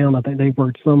been around. I think they've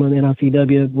worked some in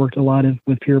NICW, worked a lot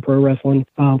with Pure Pro Wrestling.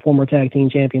 Former tag team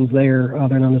champions there.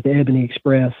 They're known as the Ebony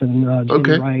Express and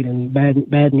Jimmy Wright and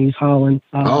Bad News Holland.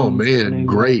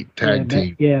 Great tag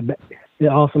team. The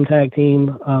awesome tag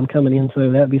team coming in, so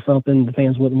that'd be something the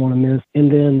fans wouldn't want to miss.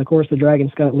 And then, of course, the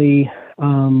Dragon Scott Lee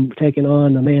taking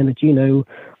on a man that you know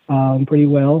pretty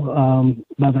well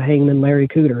by the Hangman Larry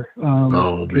Cooter.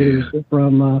 Cooter's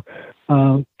from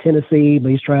Tennessee,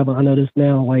 but he's traveling. I notice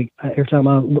now, like every time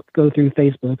I go through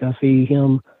Facebook, I see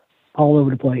him all over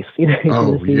the place.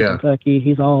 Tennessee, Kentucky,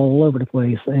 he's all over the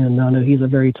place. And I know he's a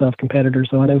very tough competitor.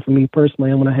 So I know for me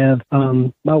personally, I'm going to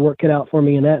have my work cut out for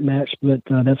me in that match, but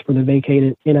that's for the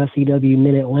vacated NICW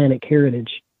Mid-Atlantic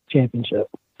Heritage Championship.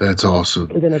 That's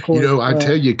awesome. And then, of course, I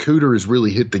tell you, Cooter has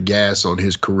really hit the gas on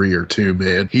his career too,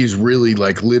 man. He's really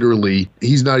literally,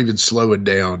 he's not even slowing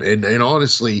down. And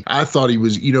honestly, I thought he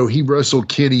was, he wrestled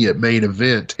Kenny at Main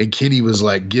Event, and Kenny was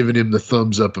giving him the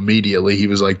thumbs up immediately. He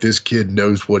was like, this kid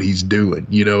knows what he's doing.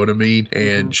 You know what I mean?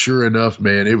 And sure enough,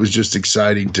 man, it was just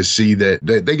exciting to see that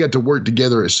they got to work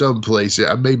together at some place.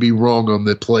 I may be wrong on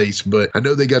the place, but I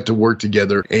know they got to work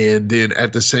together. And then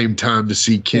at the same time to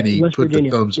see Kenny put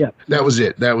Virginia. The thumbs up. Yeah. That was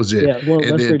it. That was it. Yeah, one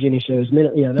of West Virginia shows.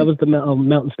 That was the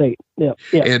Mountain State. Yeah.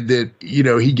 And then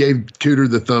he gave Cooter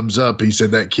the thumbs up. He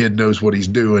said that kid knows what he's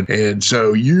doing, and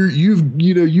so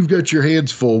you've got your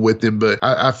hands full with him. But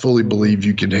I fully believe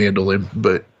you can handle him.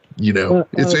 But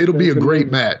it'll be a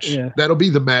great match. Yeah. That'll be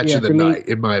the match of the night,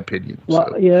 in my opinion. Well,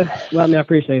 so. I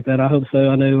appreciate that. I hope so.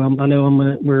 I know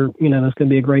that's going to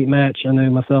be a great match. I know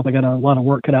myself, I got a lot of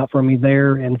work cut out for me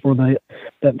there, and for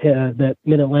that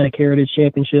Mid-Atlantic Heritage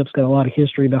Championship's got a lot of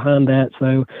history behind that.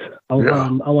 So I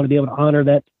want to be able to honor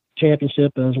that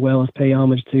championship as well as pay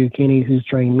homage to Kenny, who's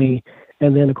trained me.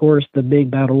 And then, of course, the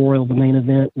big battle royal, the main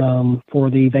event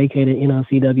for the vacated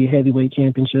NICW Heavyweight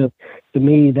Championship. To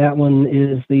me, that one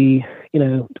is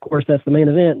of course, that's the main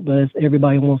event, but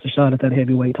everybody wants a shot at that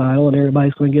heavyweight title, and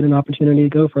everybody's going to get an opportunity to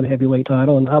go for the heavyweight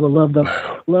title. And I would love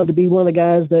to be one of the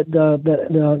guys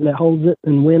that holds it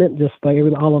and win it, just like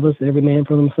all of us, every man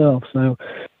for themselves. So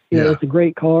Yeah, it's a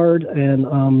great card, and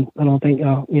I don't think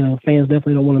fans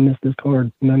definitely don't want to miss this card.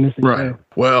 Miss it. Right.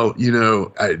 Well,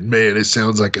 man, it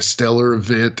sounds like a stellar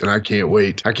event, and I can't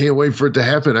wait. I can't wait for it to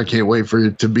happen. I can't wait for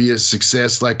it to be a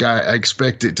success like I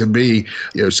expect it to be.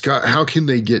 Scott, how can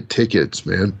they get tickets,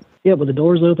 man? Yeah, but the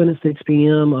doors open at 6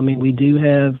 p.m. I mean, we do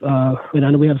have, I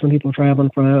know we have some people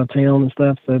traveling from out of town and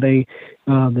stuff, so the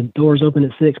doors open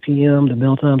at 6 p.m. The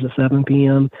bell time's at 7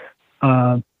 p.m.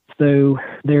 So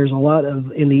there's a lot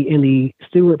of in the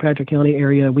Stewart Patrick County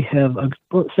area. We have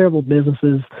several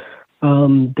businesses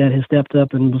that has stepped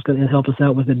up and was going to help us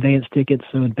out with advanced tickets.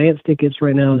 So advanced tickets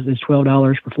right now is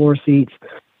 $12 for floor seats,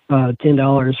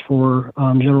 $10 for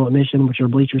general admission, which are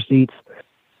bleacher seats.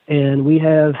 And we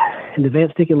have in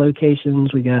advanced ticket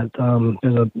locations. We got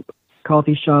there's a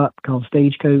coffee shop called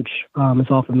Stagecoach.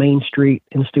 It's off of Main Street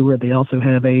in Stewart. They also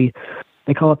have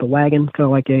they call it the Wagon, kind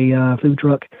of like a food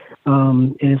truck.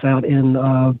 And it's out in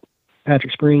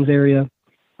Patrick Springs area.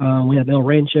 We have El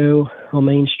Rancho on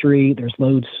Main Street. There's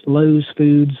Lowe's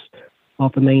Foods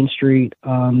off of Main Street.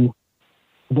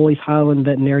 Boyce Highland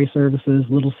Veterinary Services,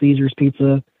 Little Caesars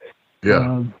Pizza.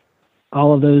 Yeah.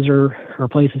 All of those are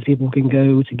places people can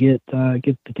go to get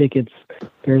the tickets.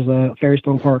 There's a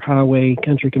Ferrystone Park Highway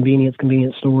Country Convenience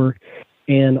store.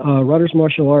 And Rudders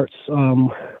Martial Arts,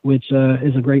 which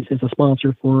is a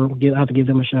sponsor for. I have to give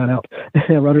them a shout out.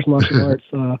 Rudders Martial Arts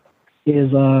helps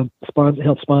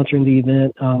sponsoring the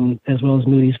event, as well as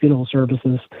Moody's Funeral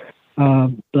Services.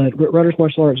 But Rudders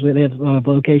Martial Arts, they have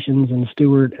locations in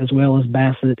Stewart as well as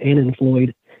Bassett and in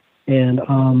Floyd, and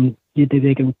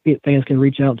fans can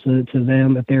reach out to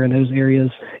them if they're in those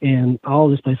areas. And all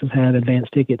of these places have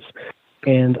advanced tickets.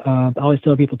 And I always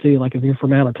tell people too, like if you're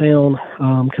from out of town,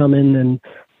 come in and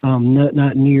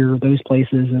not near those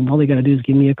places, and all they got to do is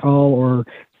give me a call or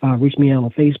reach me out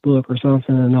on Facebook or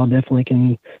something, and I'll definitely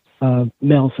can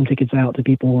mail some tickets out to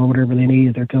people or whatever they need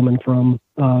if they're coming from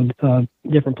a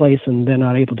different place and they're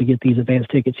not able to get these advanced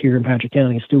tickets here in Patrick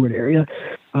County, Stewart area.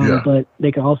 But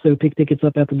they can also pick tickets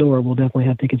up at the door. We'll definitely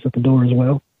have tickets at the door as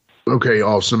well. Okay,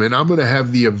 awesome. And I'm going to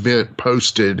have the event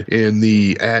posted in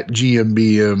the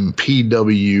 @GMBM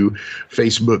PW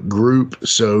Facebook group.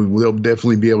 So we'll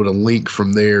definitely be able to link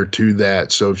from there to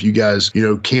that. So if you guys,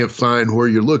 can't find where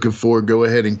you're looking for, go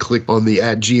ahead and click on the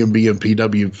 @GMBM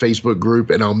PW Facebook group,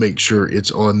 and I'll make sure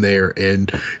it's on there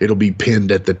and it'll be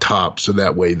pinned at the top. So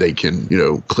that way they can,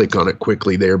 click on it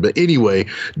quickly there. But anyway,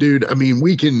 dude, I mean,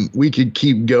 we could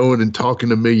keep going and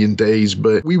talking a million days,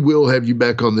 but we will have you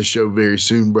back on the show very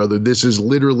soon, brother. This is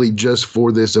literally just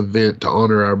for this event to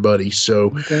honor our buddy. So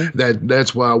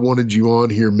that's why I wanted you on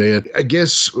here, man. I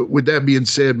guess with that being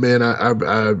said, man,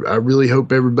 I really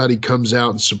hope everybody comes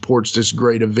out and supports this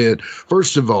great event.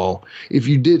 First of all, if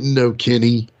you didn't know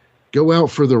Kenny, go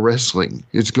out for the wrestling.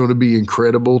 It's going to be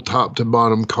incredible, top to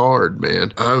bottom card,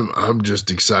 man. I'm just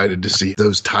excited to see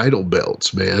those title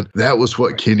belts, man. That was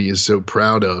what Kenny is so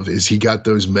proud of, is he got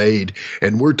those made.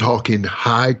 And we're talking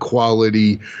high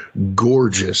quality,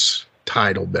 gorgeous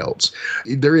title belts.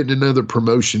 There isn't another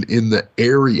promotion in the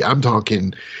area. I'm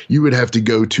talking, you would have to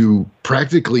go to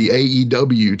practically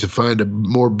AEW to find a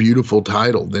more beautiful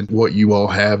title than what you all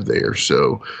have there.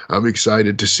 So I'm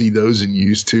excited to see those in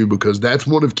use too, because that's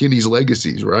one of Kenny's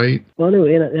legacies, right? Well, no,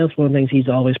 and that's one of the things he's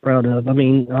always proud of. I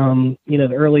mean,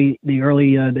 the early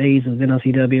days of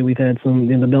NICW, we've had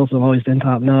the belts have always been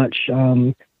top notch.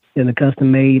 In the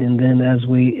custom made, and then as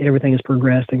everything has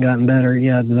progressed and gotten better,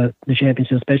 the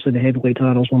championship, especially the heavyweight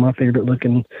titles, one of my favorite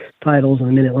looking titles, and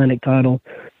the Mid-Atlantic title,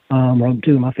 are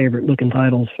two of my favorite looking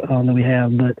titles that we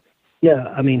have. But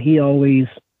I mean, he always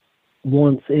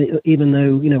wants, even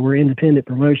though we're independent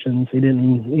promotions, he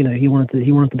didn't, he wanted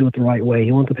to do it the right way.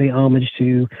 He wanted to pay homage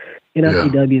to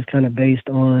NICW is kind of based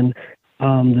on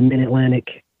the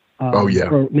Mid-Atlantic,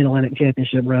 Mid-Atlantic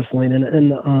Championship Wrestling,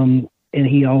 and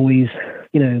he always,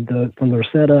 from their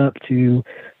setup to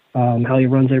how he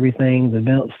runs everything, the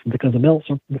belts, because the belts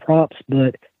are the props,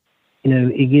 but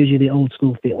it gives you the old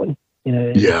school feeling.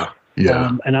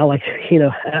 And I like,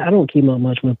 I don't keep up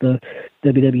much with the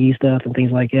WWE stuff and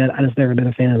things like that. I just never been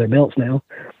a fan of their belts now.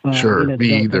 Sure,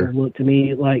 me either. Look to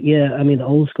me like, I mean, the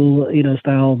old school,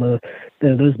 style,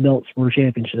 those belts were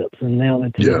championships, and now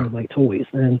they're like toys.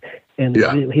 And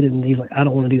he didn't. He's like, I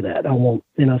don't want to do that. I want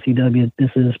NICW. This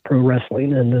is pro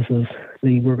wrestling, and this is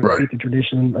we're going to keep the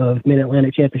tradition of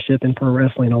Mid-Atlantic Championship and pro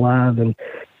wrestling alive. And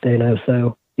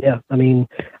so. Yeah, I mean,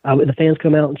 the fans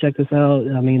come out and check this out.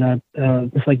 I mean,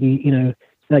 it's like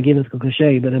not giving it a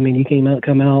cliche, but I mean, you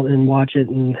come out and watch it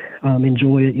and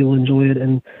enjoy it. You'll enjoy it,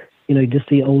 and just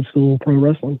see old school pro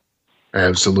wrestling.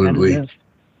 Absolutely.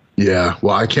 Yeah.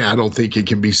 Well, I don't think it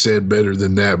can be said better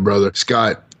than that, brother.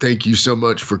 Scott, thank you so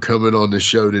much for coming on the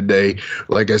show today.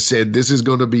 Like I said, this is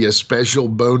going to be a special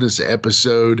bonus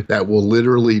episode that will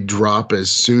literally drop as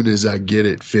soon as I get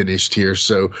it finished here.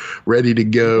 So ready to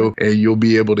go, and you'll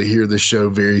be able to hear the show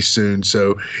very soon.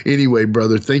 So anyway,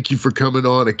 brother, thank you for coming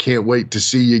on. I can't wait to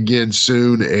see you again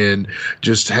soon, and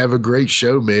just have a great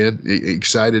show, man.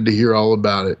 Excited to hear all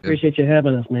about it. Appreciate you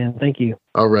having us, man. Thank you.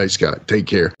 All right, Scott. Take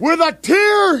care. With a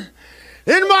tear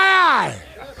in my eye,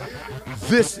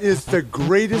 this is the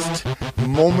greatest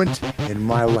moment in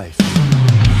my life.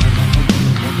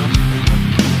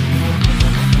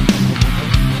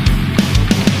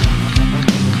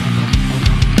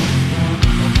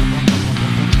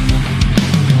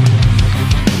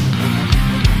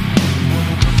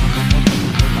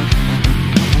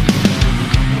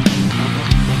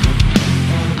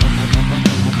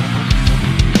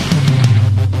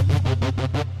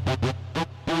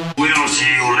 We'll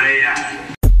see you later.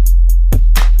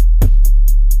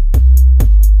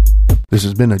 This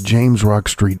has been a James Rock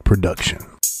Street production.